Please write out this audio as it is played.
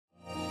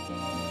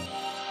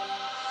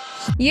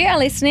You are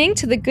listening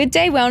to the Good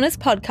Day Wellness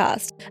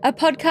Podcast, a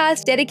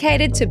podcast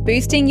dedicated to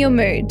boosting your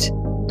mood.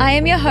 I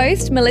am your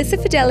host, Melissa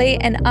Fideli,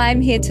 and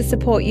I'm here to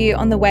support you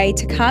on the way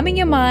to calming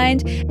your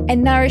mind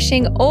and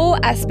nourishing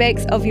all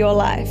aspects of your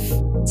life.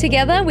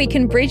 Together, we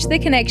can bridge the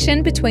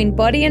connection between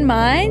body and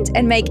mind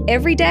and make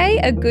every day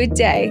a good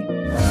day.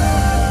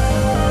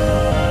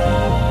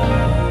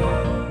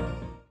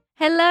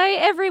 Hello,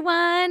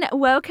 everyone.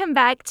 Welcome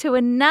back to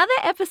another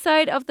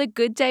episode of the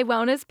Good Day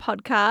Wellness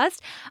Podcast.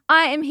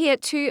 I am here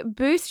to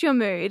boost your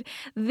mood.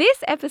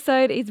 This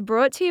episode is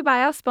brought to you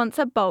by our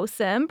sponsor,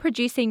 Balsam,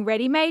 producing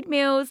ready-made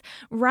meals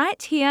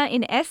right here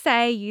in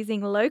SA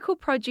using local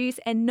produce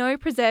and no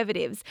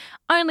preservatives.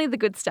 Only the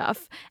good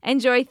stuff.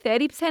 Enjoy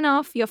 30%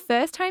 off your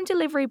first home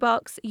delivery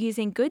box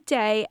using Good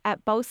Day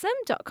at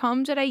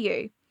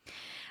balsam.com.au.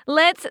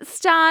 Let's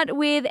start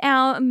with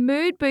our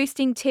mood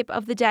boosting tip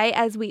of the day,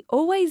 as we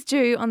always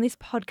do on this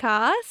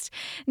podcast.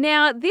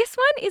 Now, this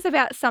one is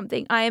about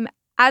something I am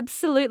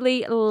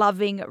absolutely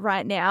loving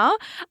right now.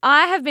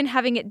 I have been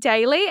having it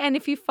daily, and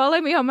if you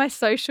follow me on my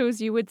socials,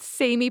 you would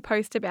see me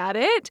post about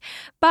it.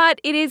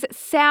 But it is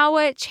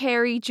sour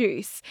cherry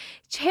juice.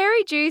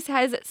 Cherry juice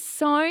has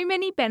so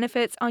many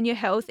benefits on your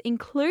health,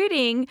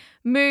 including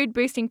mood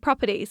boosting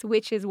properties,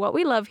 which is what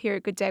we love here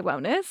at Good Day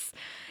Wellness.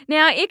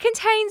 Now, it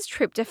contains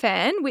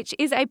tryptophan, which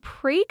is a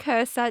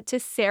precursor to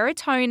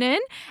serotonin,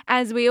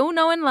 as we all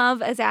know and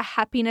love as our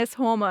happiness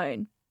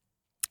hormone.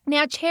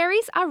 Now,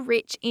 cherries are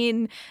rich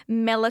in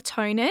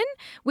melatonin,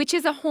 which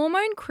is a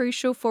hormone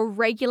crucial for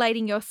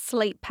regulating your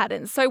sleep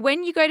patterns. So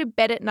when you go to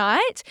bed at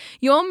night,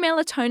 your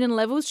melatonin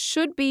levels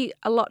should be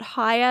a lot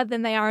higher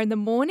than they are in the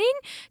morning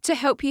to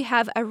help you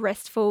have a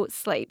restful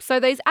sleep. So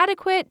those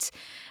adequate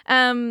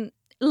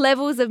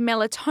levels of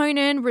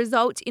melatonin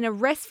result in a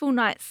restful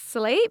night's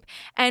sleep.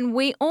 And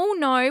we all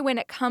know when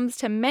it comes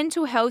to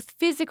mental health,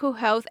 physical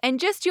health, and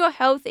just your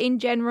health in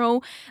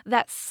general,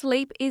 that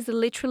sleep is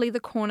literally the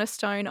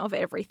cornerstone of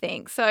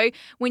everything. So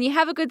when you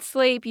have a good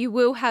sleep, you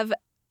will have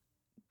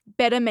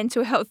better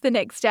mental health the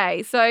next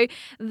day. So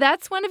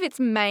that's one of its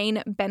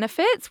main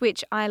benefits,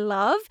 which I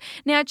love.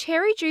 Now,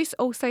 cherry juice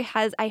also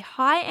has a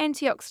high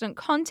antioxidant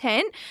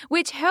content,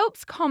 which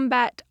helps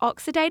combat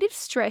oxidative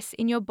stress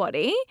in your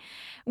body,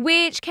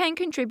 which can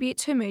contribute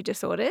to mood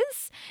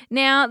disorders.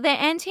 Now, their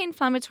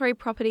anti-inflammatory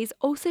properties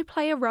also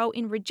play a role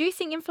in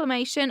reducing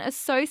inflammation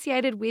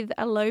associated with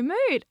a low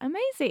mood.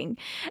 Amazing.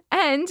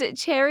 And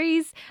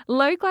cherries'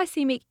 low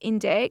glycemic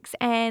index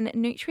and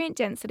nutrient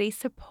density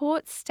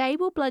support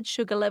stable blood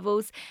sugar levels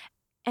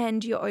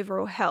and your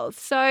overall health.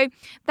 So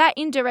that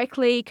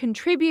indirectly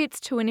contributes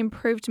to an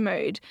improved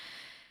mood.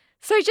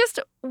 So just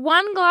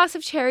one glass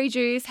of cherry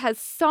juice has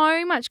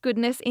so much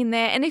goodness in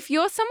there. And if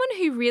you're someone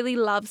who really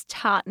loves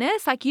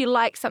tartness, like you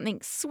like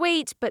something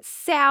sweet but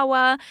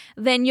sour,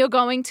 then you're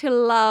going to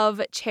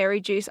love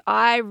cherry juice.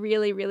 I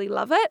really, really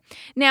love it.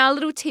 Now, a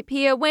little tip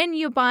here, when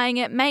you're buying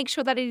it, make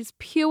sure that it is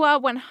pure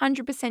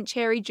 100%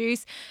 cherry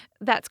juice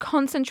that's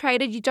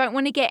concentrated. You don't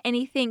want to get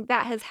anything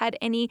that has had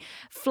any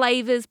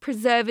flavors,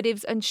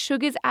 preservatives, and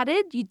sugars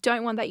added. You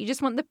don't want that. You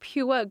just want the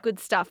pure good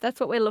stuff.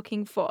 That's what we're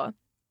looking for.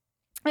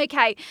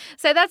 Okay,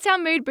 so that's our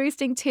mood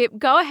boosting tip.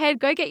 Go ahead,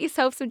 go get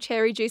yourself some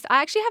cherry juice.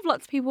 I actually have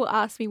lots of people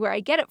ask me where I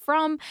get it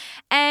from.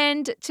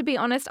 And to be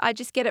honest, I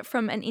just get it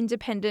from an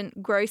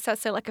independent grocer.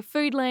 So like a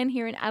Foodland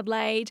here in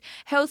Adelaide,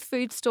 health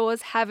food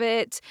stores have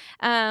it.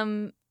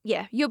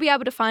 You'll be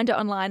able to find it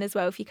online as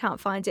well if you can't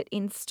find it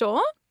in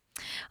store.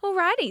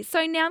 Alrighty,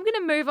 so now I'm going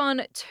to move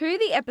on to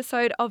the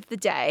episode of the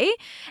day.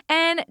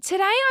 And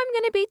today I'm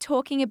going to be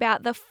talking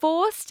about the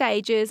 4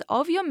 stages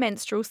of your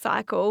menstrual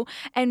cycle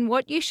and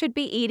what you should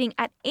be eating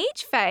at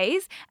each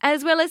phase,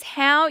 as well as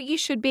how you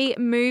should be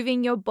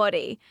moving your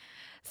body.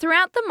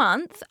 Throughout the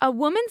month, a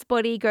woman's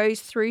body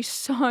goes through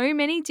so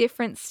many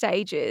different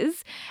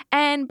stages,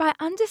 and by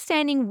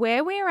understanding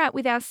where we are at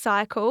with our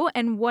cycle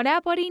and what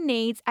our body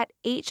needs at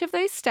each of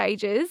those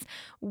stages,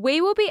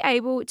 we will be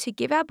able to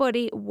give our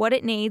body what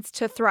it needs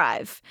to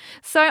thrive.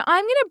 So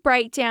I'm going to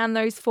break down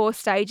those 4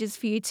 stages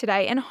for you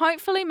today and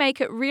hopefully make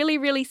it really,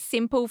 really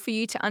simple for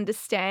you to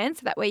understand,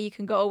 so that way you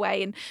can go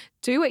away and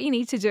do what you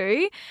need to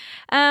do.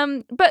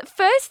 But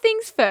first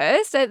things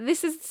first,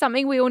 this is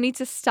something we all need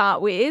to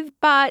start with,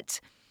 but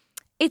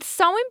it's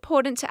so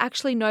important to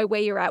actually know where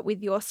you're at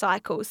with your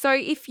cycle. So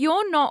if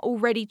you're not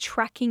already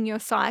tracking your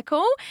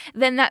cycle,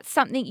 then that's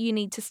something you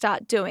need to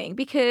start doing,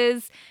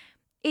 because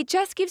it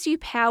just gives you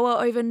power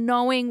over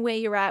knowing where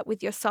you're at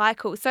with your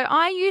cycle. So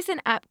I use an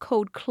app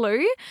called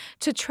Clue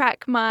to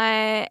track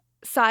my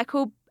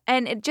cycle,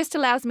 and it just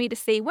allows me to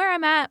see where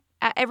I'm at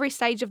every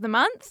stage of the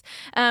month.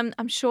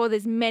 I'm sure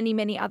there's many,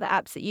 many other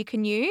apps that you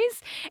can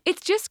use.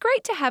 It's just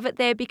great to have it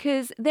there,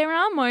 because there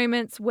are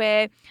moments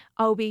where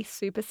I'll be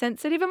super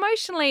sensitive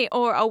emotionally,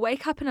 or I'll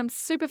wake up and I'm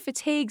super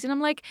fatigued and I'm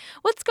like,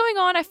 what's going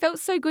on? I felt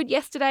so good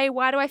yesterday.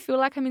 Why do I feel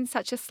like I'm in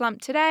such a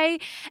slump today?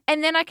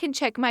 And then I can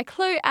check my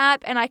Clue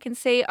app and I can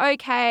see,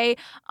 okay,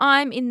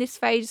 I'm in this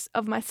phase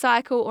of my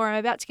cycle, or I'm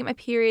about to get my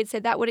period. So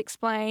that would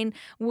explain,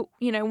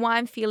 why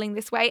I'm feeling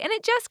this way. And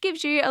it just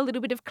gives you a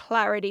little bit of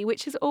clarity,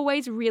 which is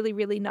always really,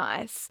 really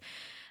nice.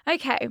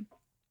 Okay.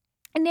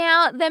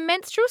 Now, the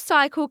menstrual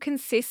cycle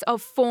consists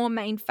of 4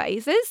 main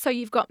phases. So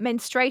you've got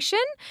menstruation,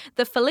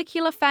 the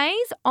follicular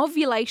phase,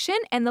 ovulation,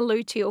 and the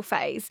luteal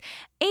phase.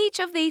 Each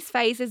of these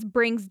phases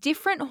brings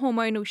different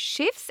hormonal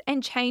shifts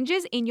and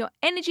changes in your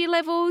energy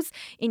levels,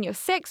 in your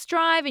sex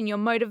drive, in your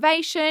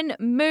motivation,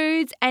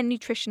 moods, and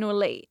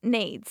nutritional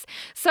needs.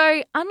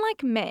 So,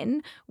 unlike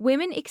men,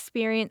 women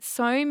experience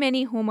so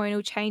many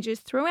hormonal changes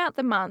throughout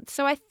the month.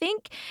 So, I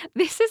think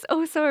this is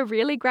also a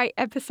really great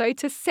episode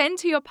to send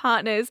to your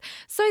partners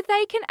so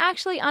they can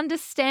actually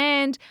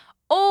understand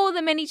all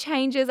the many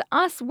changes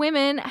us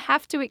women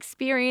have to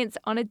experience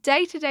on a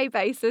day-to-day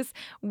basis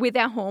with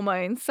our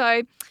hormones.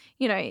 So,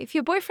 if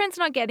your boyfriend's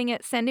not getting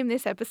it, send him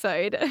this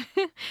episode.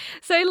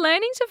 So,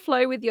 learning to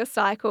flow with your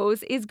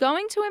cycles is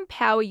going to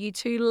empower you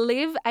to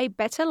live a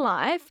better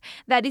life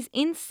that is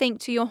in sync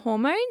to your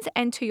hormones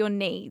and to your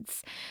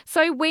needs.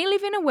 So, we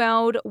live in a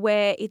world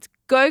where it's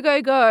go,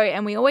 go, go,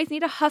 and we always need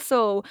to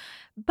hustle.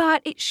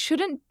 But it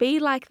shouldn't be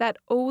like that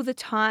all the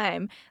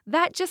time.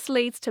 That just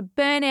leads to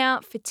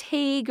burnout,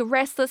 fatigue,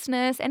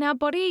 restlessness, and our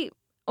body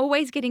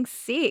always getting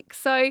sick.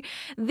 So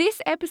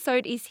this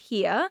episode is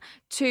here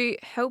to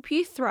help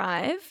you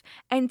thrive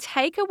and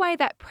take away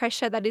that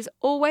pressure that is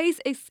always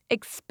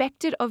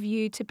expected of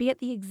you to be at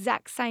the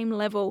exact same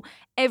level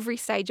every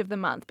stage of the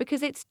month,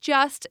 because it's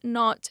just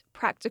not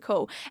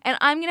practical. And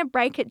I'm going to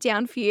break it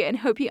down for you and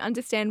help you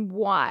understand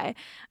why.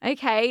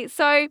 Okay,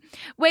 so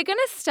we're going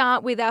to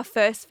start with our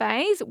first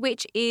phase,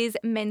 which is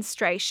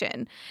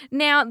menstruation.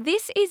 Now,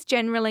 this is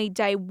generally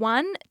day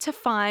 1 to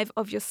 5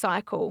 of your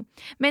cycle.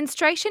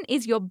 Menstruation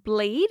is your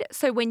bleed,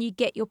 so when you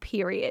get your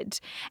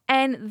period.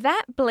 And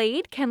that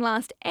bleed can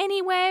last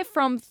anywhere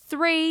from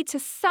 3 to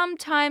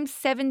sometimes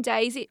 7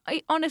 days. It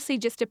honestly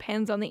just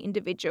depends on the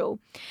individual.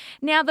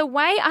 Now, the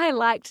way I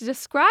like to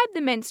describe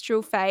the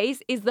menstrual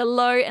phase is the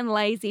low and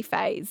lazy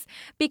phase,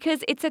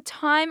 because it's a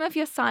time of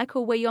your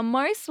cycle where you're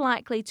most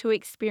likely to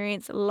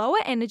experience lower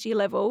energy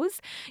levels.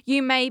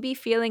 You may be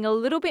feeling a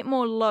little bit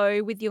more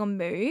low with your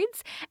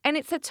moods, and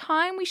it's a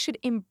time we should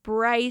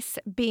embrace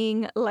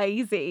being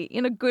lazy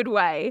in a good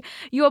way.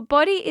 Your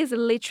body is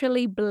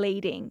literally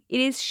bleeding. It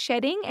is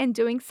shedding and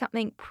doing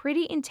something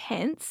pretty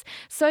intense.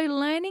 So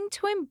learning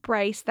to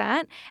embrace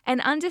that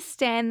and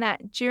understand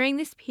that during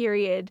this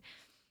period,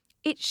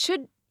 it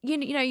should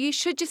you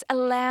should just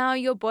allow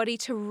your body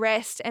to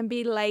rest and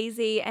be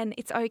lazy, and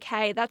it's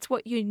okay. That's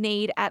what you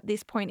need at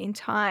this point in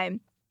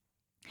time.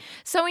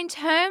 So in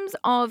terms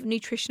of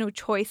nutritional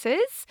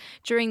choices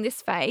during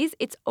this phase,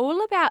 it's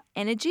all about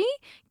energy,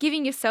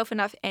 giving yourself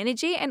enough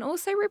energy, and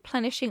also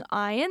replenishing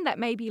iron that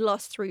may be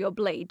lost through your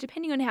bleed,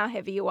 depending on how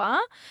heavy you are.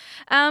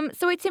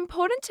 So it's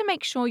important to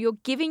make sure you're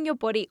giving your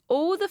body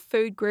all the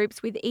food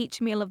groups with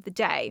each meal of the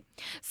day.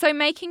 So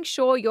making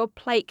sure your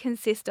plate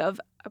consists of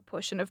a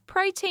portion of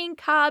protein,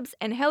 carbs,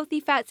 and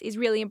healthy fats is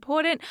really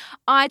important.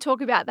 I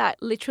talk about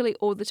that literally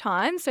all the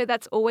time. So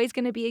that's always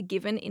going to be a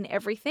given in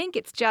everything.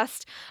 It's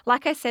just,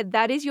 like I said,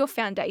 that is your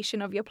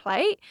foundation of your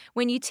plate.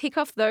 When you tick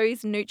off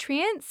those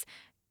nutrients,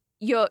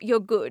 you're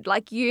good.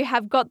 Like, you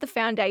have got the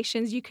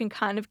foundations, you can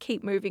kind of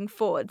keep moving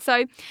forward.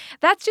 So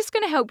that's just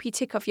going to help you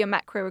tick off your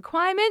macro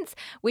requirements,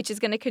 which is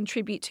going to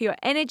contribute to your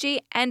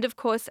energy, and of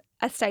course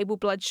a stable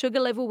blood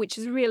sugar level, which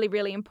is really,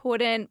 really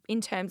important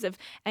in terms of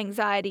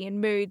anxiety and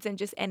moods and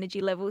just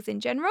energy levels in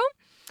general.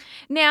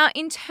 Now,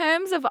 in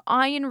terms of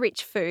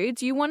iron-rich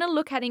foods, you want to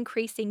look at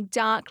increasing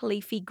dark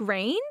leafy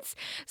greens.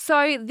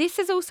 So this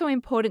is also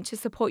important to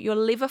support your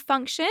liver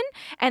function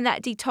and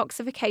that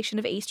detoxification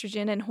of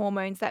estrogen and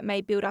hormones that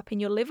may build up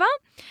in your liver.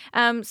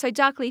 So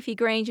dark leafy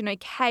greens,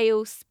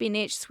 kale,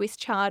 spinach, Swiss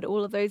chard,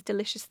 all of those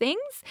delicious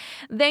things.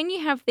 Then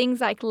you have things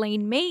like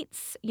lean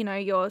meats,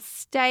 your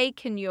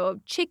steak and your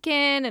chicken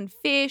and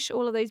fish,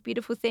 all of those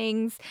beautiful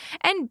things.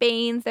 And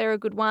beans, they're a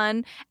good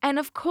one. And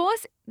of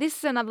course, this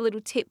is another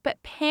little tip,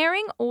 but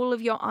pairing all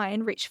of your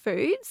iron-rich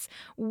foods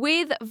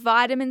with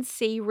vitamin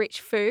C-rich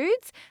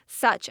foods,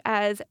 such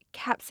as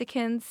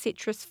capsicums,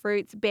 citrus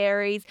fruits,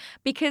 berries,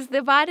 because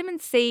the vitamin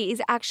C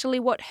is actually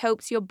what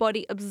helps your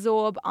body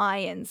absorb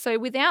iron. So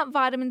without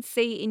vitamin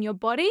C in your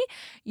body,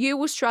 you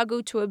will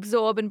struggle to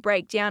absorb and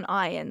break down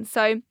iron.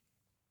 So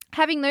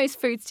having those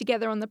foods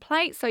together on the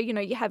plate, so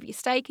you have your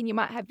steak and you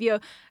might have your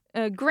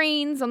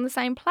greens on the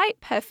same plate,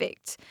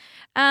 perfect.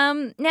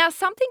 Now,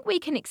 something we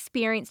can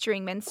experience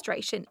during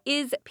menstruation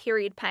is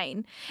period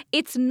pain.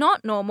 It's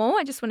not normal.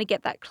 I just want to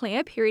get that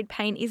clear. Period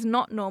pain is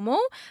not normal,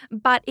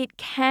 but it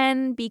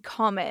can be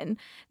common.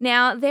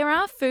 Now, there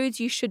are foods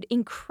you should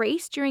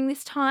increase during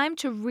this time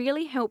to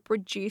really help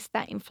reduce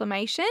that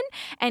inflammation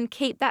and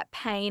keep that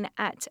pain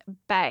at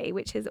bay,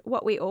 which is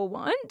what we all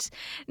want.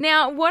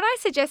 Now, what I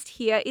suggest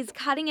here is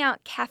cutting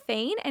out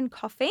caffeine and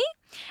coffee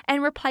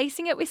and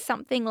replacing it with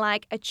something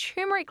like a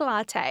turmeric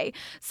latte.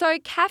 So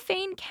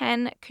caffeine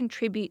can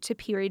contribute to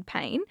period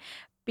pain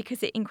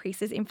because it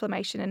increases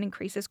inflammation and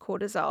increases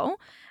cortisol.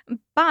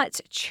 But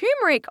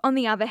turmeric, on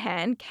the other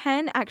hand,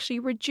 can actually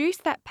reduce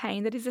that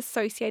pain that is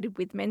associated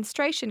with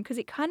menstruation because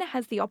it kind of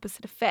has the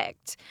opposite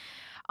effect.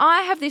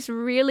 I have this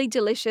really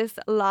delicious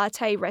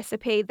latte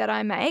recipe that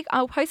I make.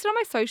 I'll post it on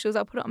my socials.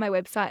 I'll put it on my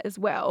website as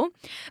well.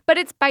 But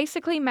it's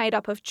basically made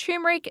up of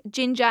turmeric,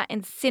 ginger,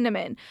 and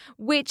cinnamon,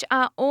 which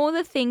are all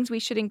the things we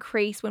should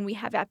increase when we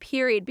have our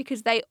period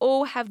because they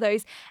all have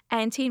those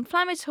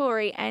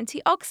anti-inflammatory,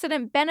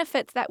 antioxidant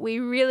benefits that we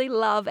really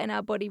love and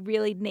our body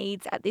really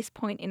needs at this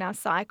point in our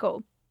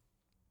cycle.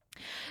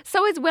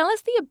 So as well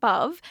as the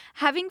above,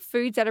 having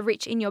foods that are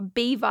rich in your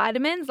B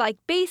vitamins like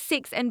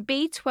B6 and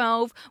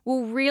B12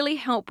 will really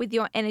help with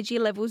your energy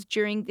levels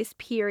during this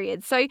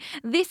period. So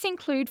this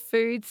includes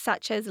foods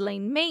such as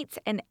lean meats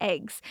and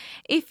eggs.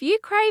 If you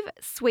crave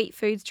sweet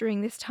foods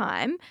during this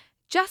time,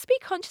 just be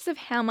conscious of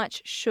how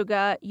much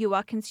sugar you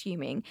are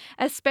consuming,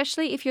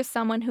 especially if you're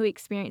someone who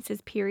experiences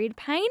period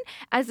pain,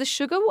 as the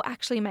sugar will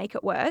actually make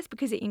it worse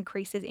because it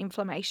increases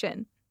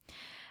inflammation.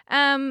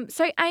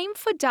 So aim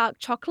for dark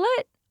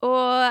chocolate.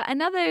 Or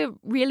another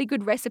really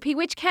good recipe,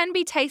 which can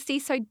be tasty,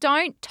 so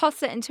don't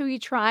toss it until you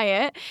try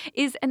it,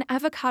 is an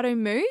avocado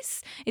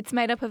mousse. It's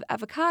made up of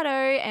avocado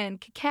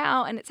and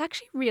cacao, and it's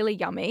actually really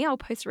yummy. I'll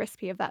post a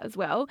recipe of that as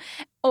well.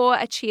 Or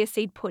a chia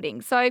seed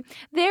pudding. So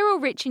they're all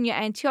rich in your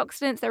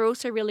antioxidants. They're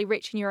also really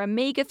rich in your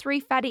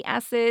omega-3 fatty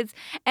acids,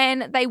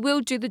 and they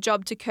will do the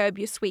job to curb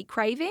your sweet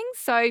cravings.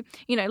 So,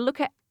 look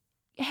at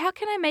how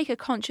can I make a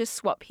conscious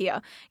swap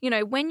here?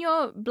 When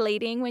you're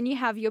bleeding, when you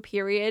have your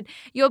period,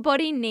 your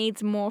body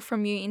needs more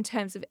from you in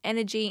terms of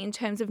energy, in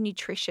terms of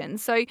nutrition.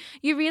 So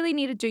you really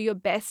need to do your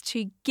best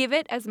to give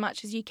it as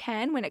much as you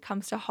can when it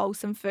comes to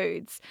wholesome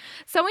foods.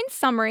 So in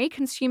summary,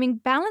 consuming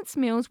balanced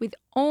meals with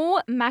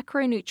all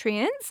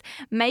macronutrients,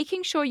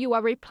 making sure you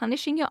are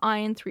replenishing your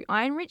iron through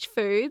iron-rich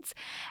foods,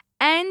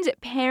 and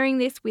pairing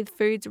this with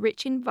foods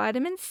rich in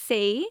vitamin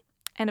C,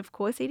 and of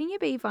course eating your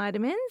B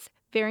vitamins,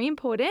 very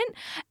important,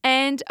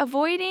 and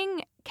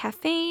avoiding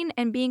caffeine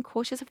and being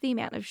cautious of the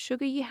amount of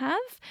sugar you have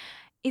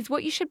is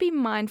what you should be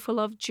mindful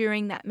of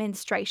during that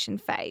menstruation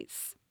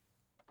phase.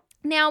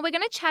 Now, we're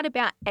going to chat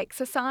about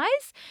exercise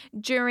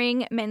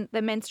during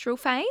the menstrual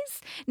phase.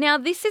 Now,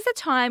 this is a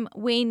time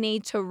we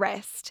need to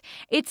rest.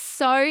 It's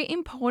so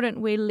important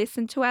we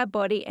listen to our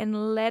body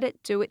and let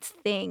it do its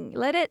thing.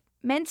 Let it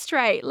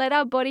menstruate. Let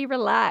our body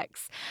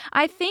relax.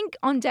 I think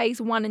on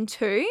days 1 and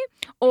 2,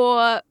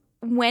 or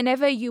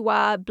whenever you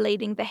are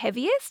bleeding the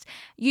heaviest,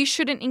 you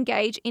shouldn't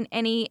engage in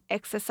any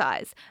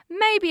exercise.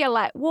 Maybe a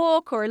light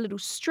walk or a little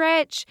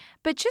stretch,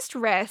 but just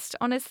rest.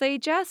 Honestly,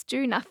 just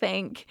do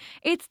nothing.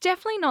 It's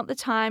definitely not the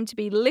time to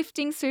be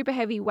lifting super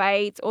heavy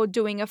weights or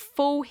doing a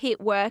full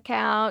HIIT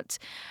workout.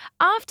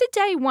 After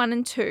day 1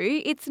 and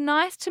 2, it's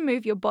nice to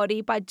move your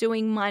body by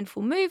doing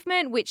mindful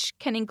movement, which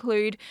can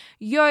include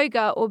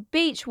yoga or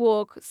beach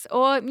walks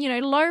or,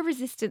 low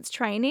resistance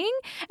training.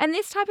 And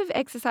this type of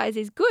exercise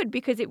is good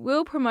because it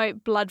will promote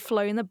blood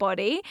flow in the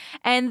body,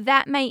 and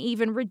that may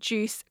even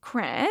reduce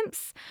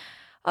cramps.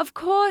 Of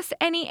course,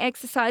 any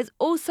exercise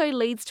also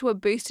leads to a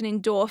boost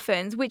in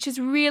endorphins, which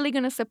is really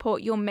going to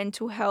support your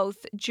mental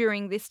health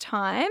during this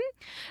time.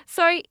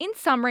 So, in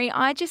summary,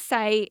 I just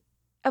say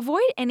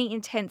avoid any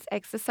intense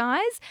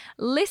exercise,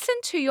 listen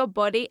to your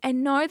body,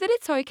 and know that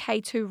it's okay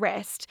to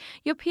rest.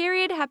 Your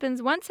period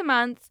happens once a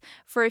month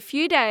for a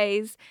few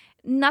days.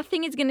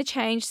 Nothing is going to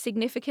change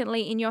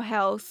significantly in your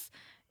health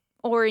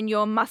or in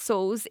your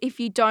muscles if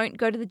you don't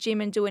go to the gym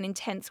and do an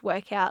intense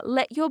workout.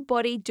 Let your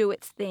body do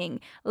its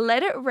thing.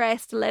 Let it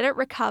rest, let it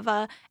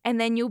recover,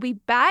 and then you'll be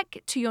back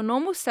to your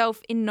normal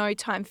self in no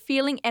time,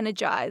 feeling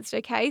energized,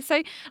 okay?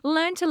 So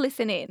learn to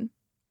listen in.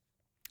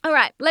 All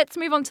right, let's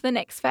move on to the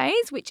next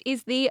phase, which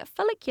is the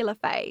follicular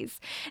phase.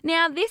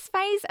 Now, this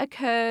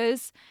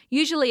phase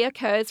usually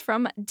occurs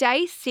from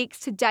day 6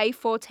 to day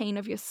 14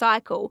 of your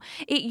cycle.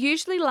 It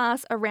usually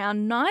lasts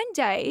around 9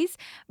 days,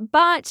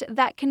 but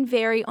that can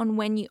vary on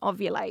when you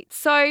ovulate.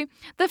 So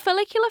the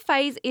follicular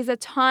phase is a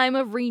time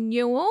of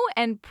renewal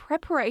and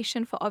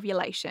preparation for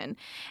ovulation.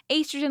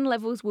 Estrogen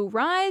levels will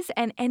rise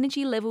and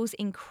energy levels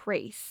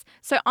increase.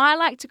 So I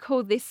like to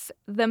call this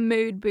the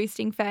mood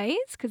boosting phase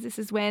because this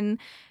is when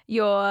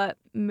your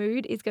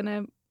mood is going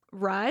to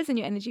rise and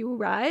your energy will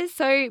rise.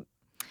 So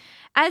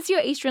as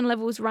your estrogen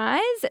levels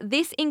rise,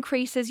 this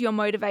increases your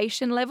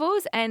motivation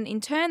levels, and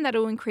in turn that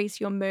will increase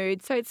your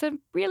mood. So it's a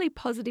really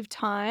positive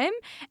time,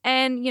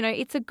 and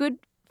it's a good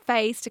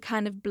phase to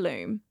kind of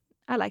bloom.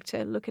 I like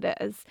to look at it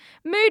as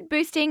mood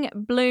boosting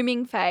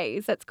blooming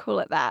phase. Let's call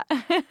it that.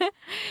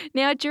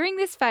 Now, during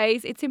this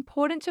phase, it's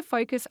important to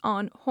focus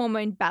on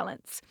hormone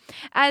balance.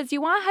 As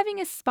you are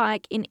having a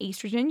spike in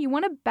estrogen, you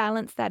want to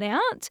balance that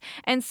out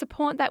and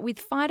support that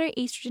with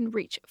phytoestrogen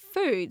rich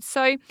foods.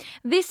 So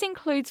this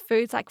includes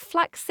foods like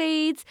flax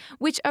seeds,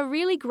 which are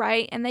really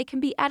great, and they can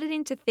be added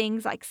into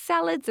things like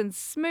salads and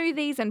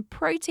smoothies and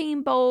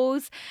protein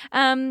bowls.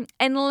 And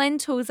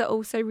lentils are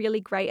also really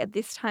great at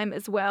this time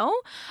as well.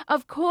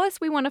 Of course,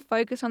 we want to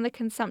focus on the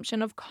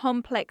consumption of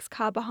complex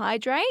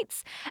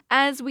carbohydrates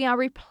as we are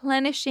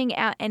replenishing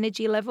our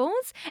energy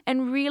levels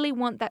and really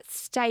want that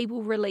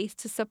stable release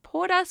to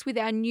support us with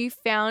our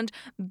newfound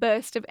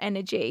burst of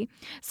energy.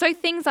 So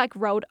things like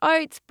rolled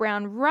oats,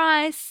 brown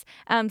rice,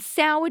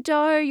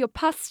 sourdough, your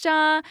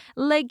pasta,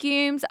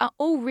 legumes are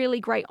all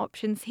really great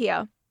options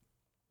here.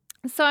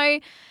 So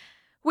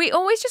we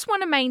always just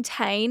want to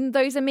maintain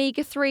those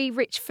omega-3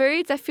 rich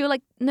foods. I feel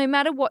like no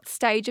matter what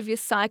stage of your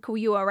cycle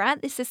you are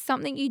at, this is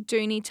something you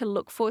do need to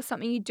look for,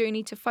 something you do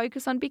need to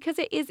focus on because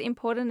it is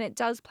important. It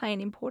does play an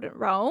important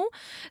role.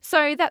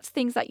 So that's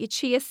things like your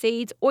chia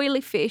seeds,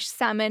 oily fish,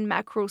 salmon,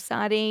 mackerel,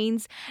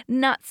 sardines,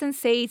 nuts and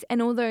seeds,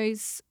 and all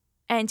those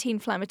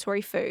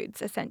anti-inflammatory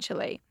foods,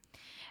 essentially.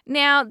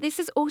 Now, this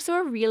is also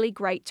a really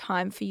great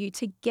time for you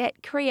to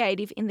get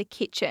creative in the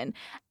kitchen.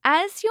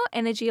 As your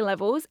energy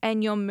levels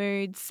and your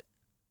moods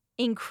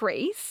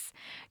increase,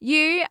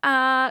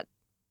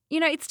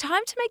 it's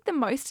time to make the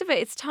most of it.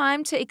 It's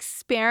time to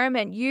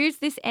experiment, use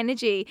this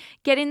energy,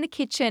 get in the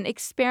kitchen,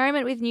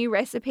 experiment with new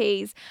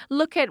recipes,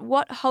 look at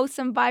what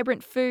wholesome,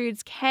 vibrant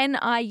foods can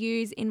I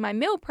use in my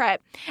meal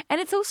prep. And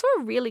it's also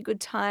a really good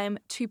time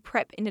to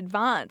prep in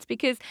advance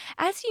because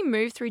as you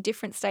move through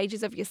different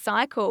stages of your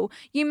cycle,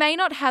 you may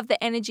not have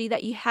the energy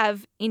that you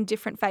have in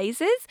different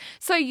phases.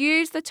 So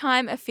use the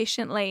time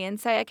efficiently and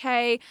say,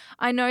 okay,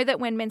 I know that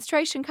when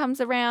menstruation comes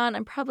around,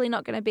 I'm probably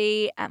not going to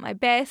be at my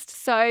best.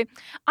 So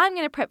I'm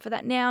going to prep for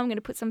that now. I'm going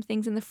to put some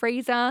things in the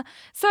freezer.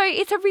 So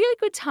it's a really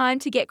good time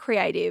to get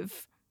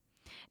creative.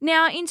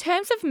 Now, in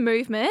terms of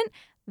movement,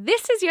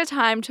 this is your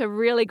time to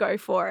really go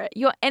for it.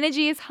 Your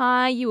energy is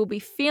high. You will be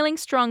feeling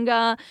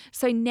stronger.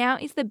 So now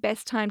is the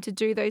best time to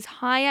do those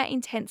higher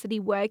intensity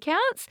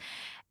workouts.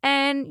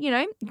 And,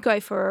 go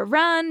for a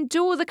run,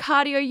 do all the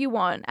cardio you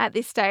want at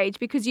this stage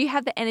because you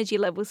have the energy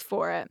levels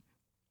for it.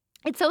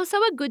 It's also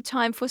a good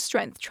time for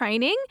strength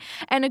training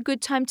and a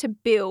good time to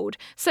build.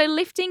 So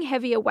lifting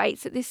heavier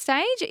weights at this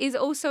stage is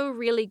also a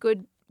really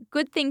good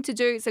thing to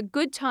do. It's a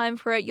good time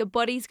for it. Your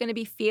body's going to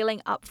be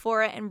feeling up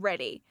for it and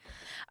ready.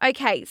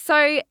 Okay,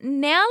 so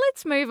now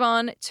let's move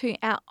on to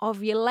our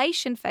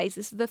ovulation phase.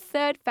 This is the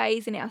third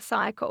phase in our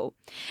cycle.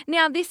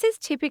 Now, this is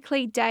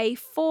typically day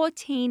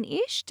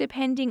 14-ish,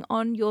 depending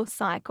on your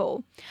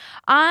cycle.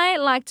 I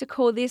like to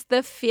call this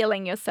the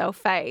feeling yourself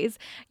phase.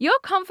 Your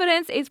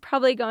confidence is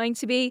probably going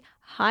to be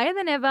higher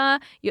than ever,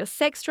 your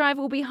sex drive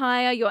will be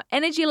higher, your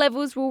energy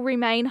levels will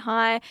remain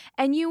high,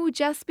 and you will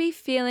just be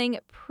feeling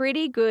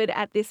pretty good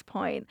at this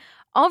point.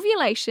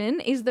 Ovulation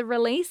is the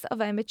release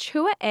of a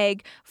mature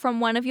egg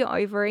from one of your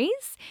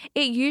ovaries.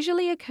 It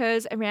usually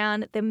occurs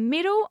around the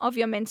middle of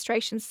your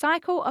menstruation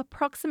cycle,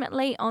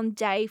 approximately on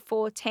day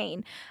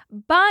 14.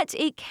 But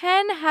it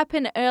can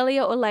happen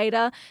earlier or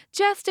later,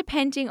 just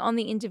depending on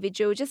the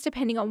individual, just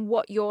depending on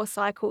what your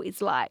cycle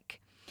is like.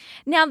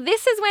 Now,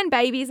 this is when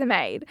babies are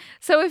made.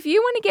 So if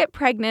you want to get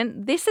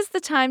pregnant, this is the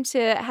time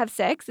to have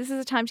sex. This is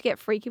the time to get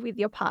freaky with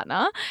your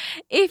partner.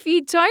 If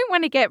you don't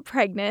want to get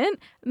pregnant,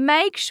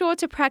 make sure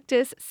to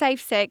practice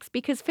safe sex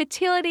because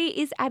fertility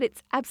is at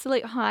its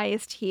absolute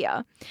highest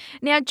here.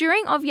 Now,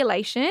 during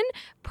ovulation,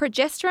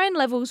 progesterone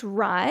levels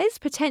rise,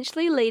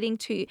 potentially leading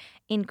to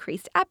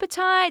increased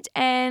appetite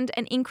and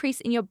an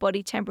increase in your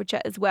body temperature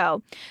as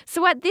well.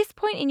 So at this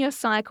point in your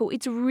cycle,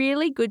 it's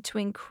really good to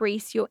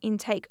increase your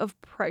intake of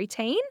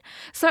protein.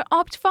 So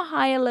opt for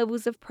higher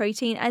levels of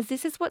protein as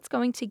this is what's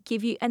going to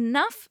give you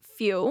enough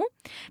fuel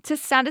to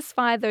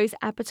satisfy those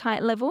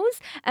appetite levels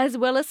as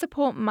well as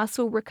support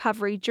muscle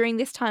recovery during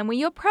this time where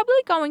you're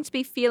probably going to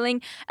be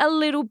feeling a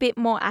little bit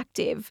more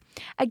active.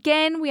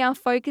 Again, we are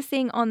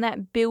focusing on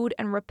that build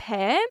and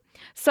repair.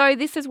 So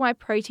this is why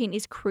protein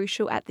is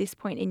crucial at this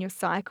point in your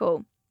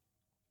cycle.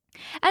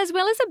 As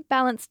well as a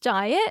balanced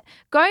diet,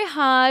 go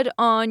hard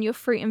on your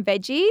fruit and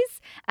veggies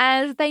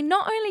as they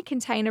not only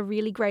contain a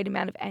really great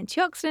amount of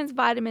antioxidants,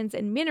 vitamins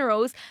and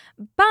minerals,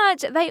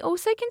 but they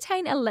also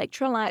contain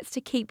electrolytes to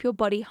keep your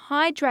body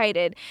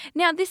hydrated.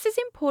 Now, this is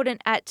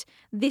important at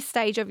this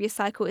stage of your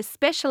cycle,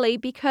 especially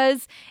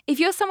because if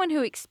you're someone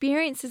who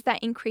experiences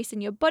that increase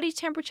in your body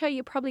temperature,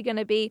 you're probably going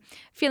to be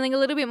feeling a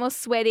little bit more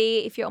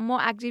sweaty. If you're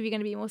more active, you're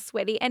going to be more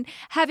sweaty. And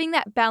having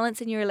that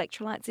balance in your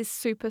electrolytes is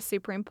super,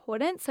 super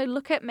important. So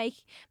look at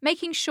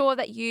making sure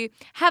that you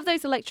have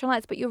those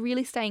electrolytes, but you're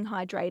really staying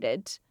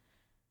hydrated.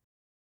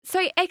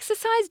 So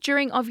exercise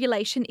during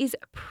ovulation is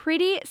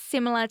pretty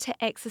similar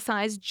to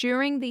exercise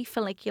during the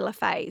follicular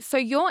phase. So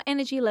your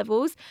energy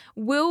levels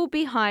will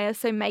be higher,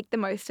 so make the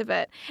most of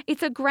it.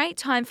 It's a great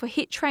time for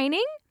HIIT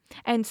training.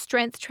 and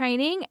strength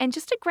training, and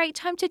just a great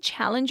time to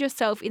challenge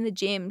yourself in the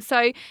gym.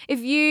 So if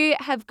you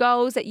have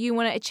goals that you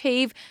want to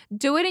achieve,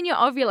 do it in your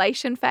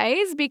ovulation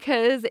phase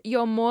because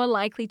you're more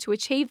likely to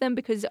achieve them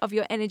because of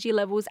your energy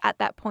levels at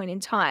that point in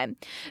time.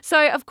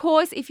 So of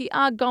course, if you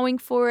are going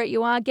for it,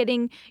 you are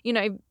getting,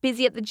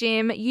 busy at the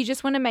gym, you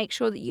just want to make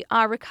sure that you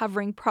are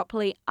recovering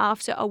properly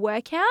after a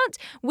workout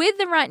with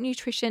the right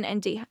nutrition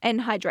and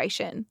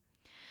hydration.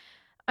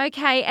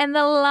 Okay, and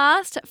the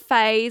last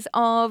phase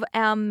of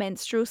our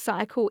menstrual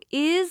cycle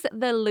is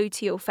the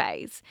luteal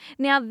phase.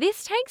 Now,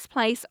 this takes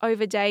place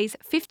over days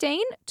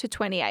 15 to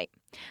 28.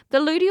 The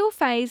luteal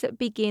phase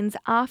begins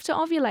after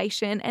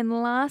ovulation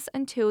and lasts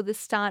until the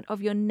start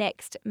of your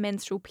next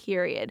menstrual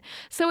period.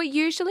 So it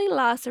usually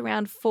lasts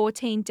around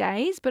 14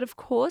 days, but of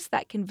course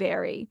that can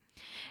vary.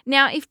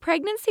 Now, if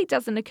pregnancy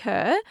doesn't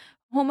occur,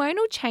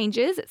 hormonal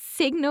changes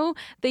signal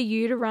the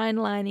uterine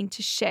lining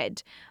to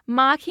shed,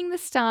 marking the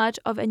start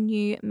of a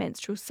new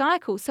menstrual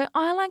cycle. So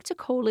I like to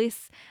call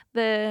this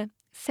the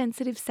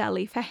sensitive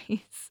Sally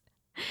phase.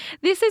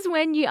 This is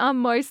when you are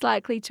most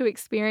likely to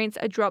experience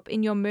a drop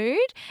in your mood,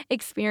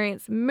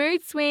 experience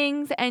mood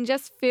swings, and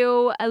just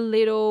feel a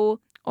little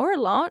or a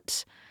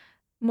lot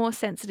more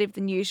sensitive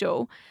than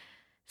usual.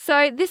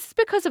 So this is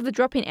because of the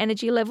drop in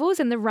energy levels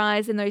and the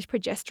rise in those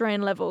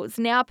progesterone levels.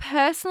 Now,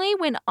 personally,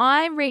 when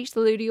I reach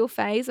the luteal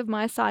phase of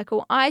my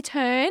cycle, I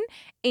turn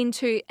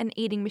into an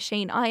eating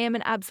machine. I am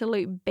an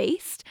absolute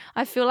beast.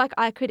 I feel like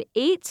I could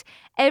eat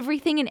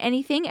everything and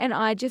anything and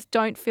I just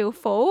don't feel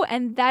full.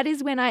 And that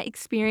is when I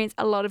experience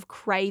a lot of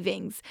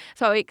cravings.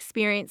 So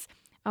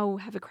I'll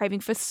have a craving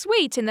for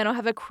sweet and then I'll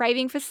have a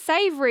craving for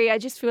savory. I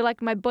just feel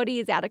like my body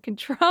is out of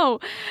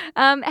control.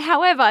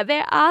 However,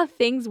 there are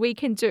things we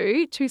can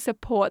do to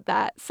support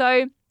that.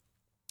 So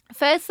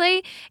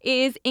firstly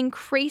is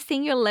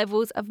increasing your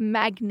levels of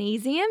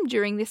magnesium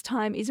during this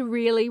time is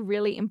really,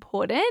 really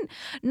important.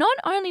 Not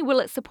only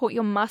will it support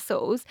your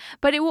muscles,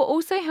 but it will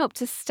also help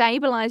to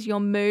stabilize your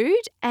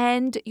mood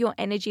and your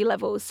energy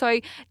levels.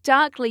 So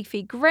dark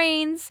leafy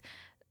greens,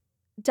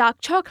 dark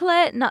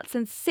chocolate, nuts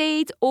and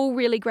seeds, all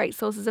really great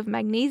sources of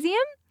magnesium.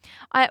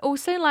 I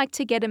also like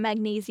to get a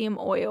magnesium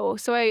oil.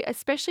 So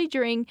especially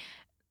during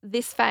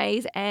this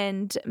phase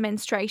and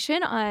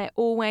menstruation, I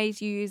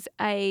always use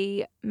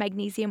a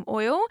magnesium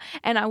oil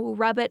and I will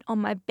rub it on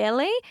my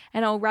belly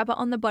and I'll rub it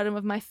on the bottom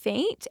of my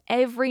feet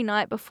every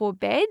night before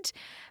bed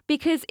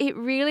because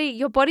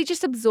your body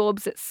just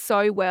absorbs it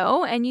so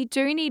well and you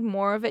do need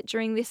more of it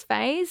during this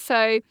phase.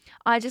 So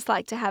I just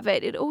like to have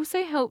it. It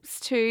also helps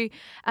to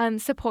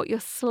support your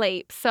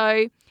sleep.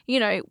 So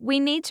we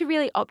need to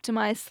really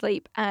optimize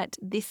sleep at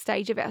this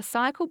stage of our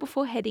cycle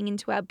before heading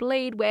into our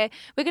bleed where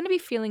we're going to be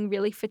feeling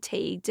really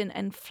fatigued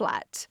and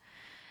flat.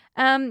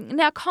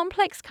 Now,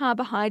 complex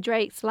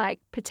carbohydrates like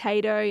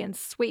potato and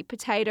sweet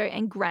potato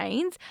and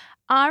grains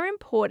are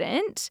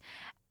important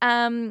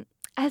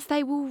as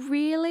they will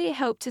really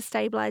help to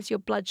stabilize your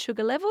blood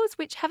sugar levels,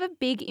 which have a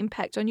big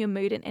impact on your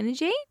mood and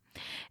energy.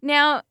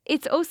 Now,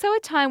 it's also a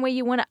time where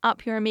you want to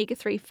up your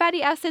omega-3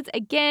 fatty acids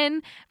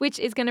again, which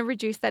is going to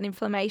reduce that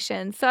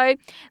inflammation. So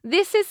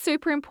this is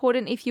super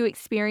important if you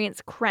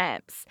experience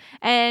cramps.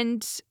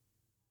 And,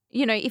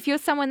 if you're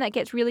someone that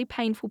gets really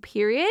painful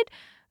period,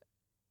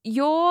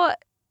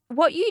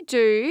 what you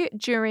do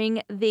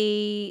during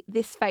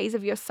this phase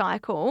of your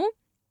cycle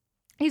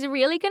is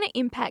really going to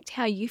impact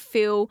how you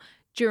feel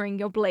during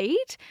your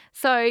bleed.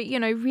 So,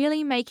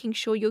 really making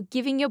sure you're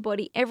giving your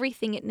body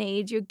everything it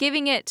needs. You're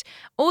giving it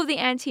all the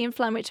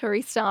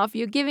anti-inflammatory stuff.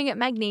 You're giving it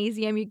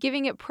magnesium. You're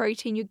giving it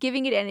protein. You're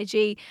giving it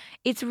energy.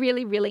 It's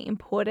really, really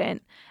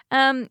important.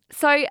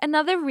 So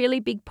another really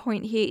big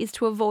point here is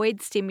to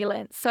avoid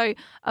stimulants. So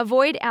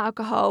avoid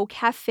alcohol,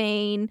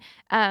 caffeine,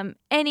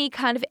 any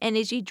kind of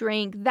energy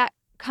drink, that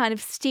kind of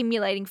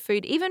stimulating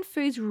food, even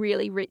foods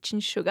really rich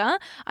in sugar.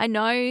 I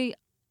know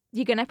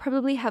you're going to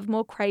probably have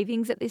more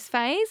cravings at this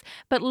phase,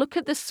 but look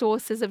at the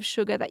sources of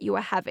sugar that you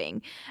are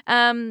having.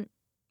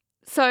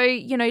 So,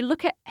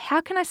 look at how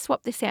can I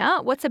swap this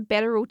out? What's a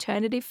better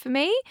alternative for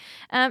me?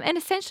 And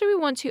essentially, we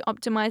want to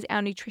optimize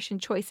our nutrition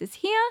choices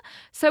here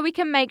so we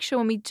can make sure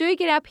when we do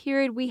get our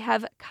period, we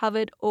have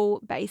covered all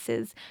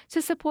bases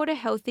to support a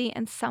healthy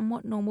and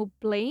somewhat normal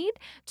bleed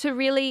to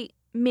really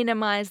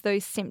minimize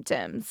those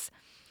symptoms.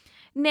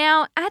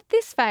 Now, at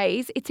this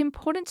phase, it's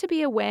important to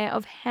be aware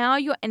of how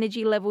your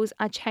energy levels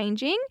are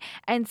changing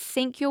and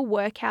sync your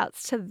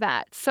workouts to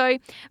that. So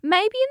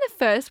maybe in the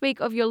first week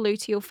of your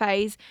luteal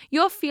phase,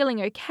 you're feeling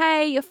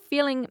okay, you're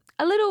feeling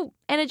a little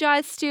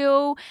energized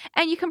still,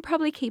 and you can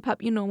probably keep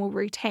up your normal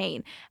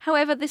routine.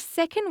 However, the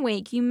second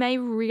week, you may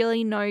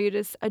really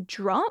notice a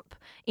drop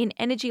in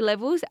energy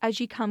levels as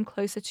you come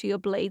closer to your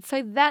bleed.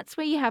 So that's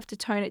where you have to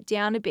tone it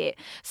down a bit.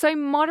 So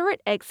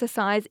moderate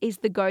exercise is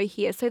the go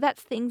here. So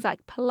that's things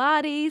like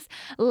Pilates,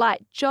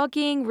 light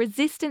jogging,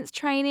 resistance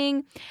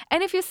training.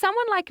 And if you're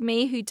someone like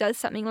me who does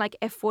something like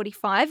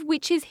F45,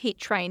 which is HIIT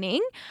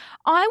training,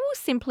 I will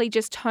simply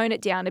just tone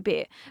it down a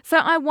bit. So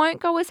I won't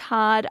go as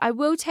hard. I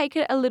will take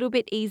it a little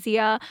bit easier.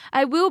 healthier.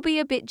 I will be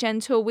a bit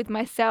gentle with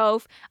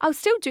myself. I'll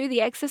still do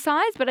the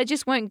exercise, but I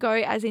just won't go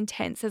as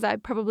intense as I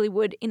probably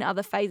would in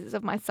other phases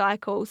of my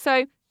cycle.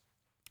 So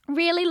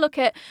really look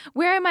at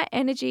where are my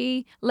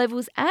energy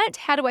levels at?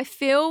 How do I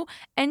feel?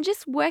 And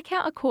just work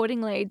out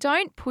accordingly.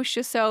 Don't push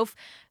yourself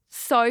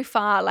so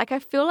far. Like I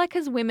feel like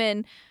as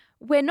women,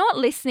 we're not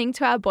listening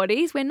to our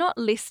bodies. We're not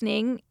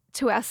listening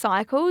to our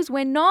cycles.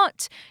 We're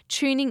not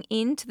tuning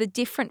in to the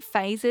different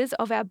phases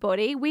of our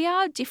body. We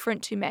are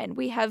different to men.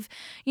 We have,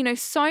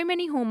 so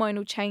many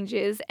hormonal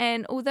changes.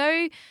 And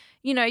although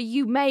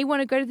you may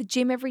want to go to the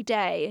gym every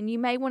day and you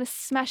may want to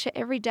smash it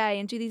every day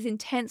and do these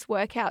intense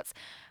workouts,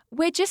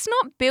 we're just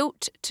not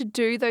built to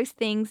do those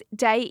things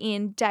day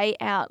in, day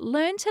out.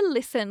 Learn to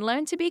listen,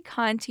 learn to be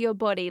kind to your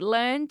body,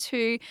 learn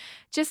to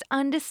just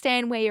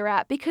understand where you're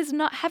at, because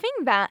not having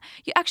that,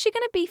 you're actually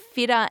going to be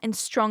fitter and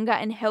stronger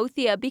and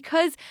healthier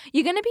because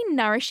you're going to be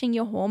nourishing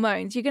your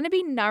hormones. You're going to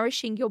be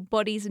nourishing your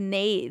body's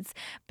needs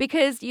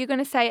because you're going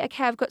to say,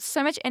 okay, I've got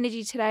so much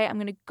energy today. I'm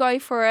going to go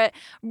for it.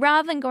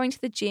 Rather than going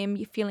to the gym,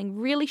 you're feeling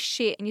really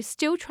shit and you're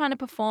still trying to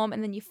perform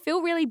and then you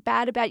feel really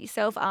bad about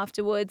yourself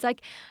afterwards.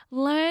 Like,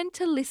 learn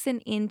to listen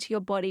into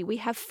your body. We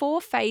have 4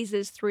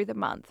 phases through the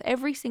month,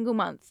 every single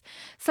month.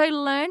 So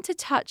learn to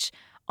touch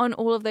on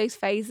all of those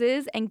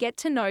phases and get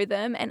to know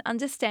them and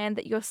understand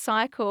that your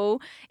cycle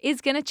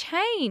is going to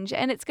change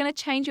and it's going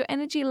to change your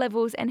energy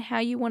levels and how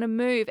you want to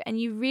move. And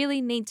you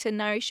really need to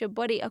nourish your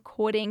body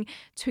according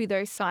to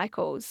those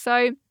cycles.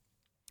 So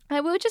I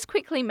will just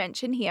quickly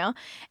mention here,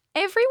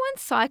 everyone's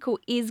cycle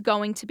is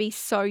going to be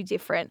so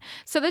different.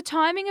 So the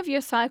timing of your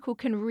cycle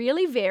can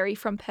really vary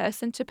from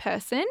person to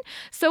person.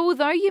 So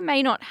although you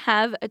may not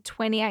have a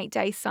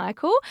 28-day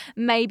cycle,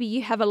 maybe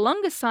you have a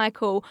longer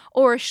cycle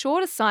or a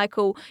shorter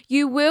cycle,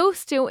 you will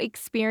still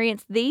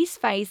experience these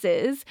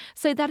phases.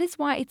 So that is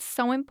why it's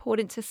so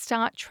important to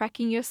start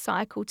tracking your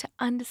cycle to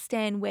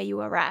understand where you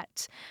are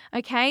at.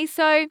 Okay,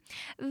 so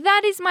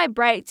that is my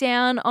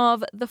breakdown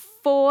of the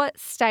 4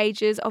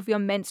 stages of your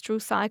menstrual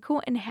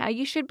cycle and how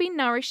you should be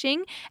nourishing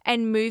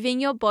and moving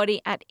your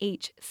body at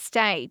each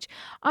stage.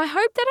 I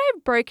hope that I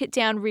broke it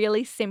down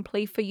really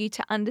simply for you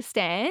to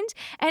understand,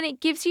 and it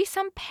gives you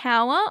some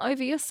power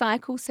over your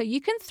cycle so you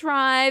can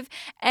thrive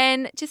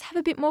and just have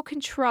a bit more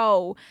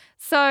control.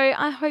 So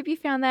I hope you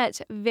found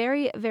that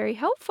very, very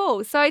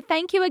helpful. So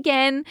thank you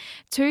again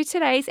to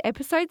today's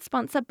episode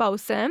sponsor,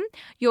 Balsam,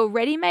 your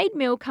ready-made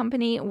meal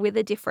company with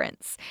a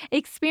difference.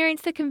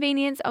 Experience the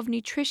convenience of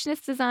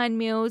nutritionist designed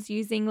meals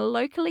using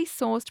locally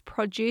sourced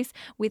produce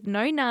with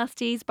no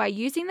nasties by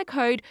using the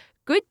code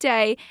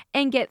GOODDAY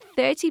and get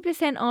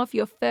 30% off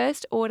your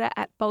first order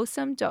at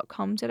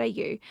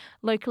balsam.com.au.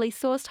 Locally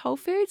sourced whole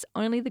foods,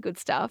 only the good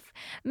stuff.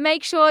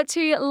 Make sure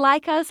to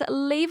like us,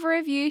 leave a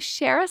review,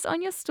 share us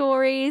on your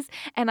stories,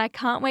 and I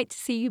can't wait to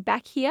see you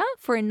back here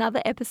for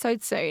another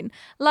episode soon.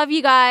 Love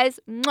you guys.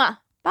 Mwah.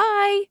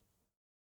 Bye.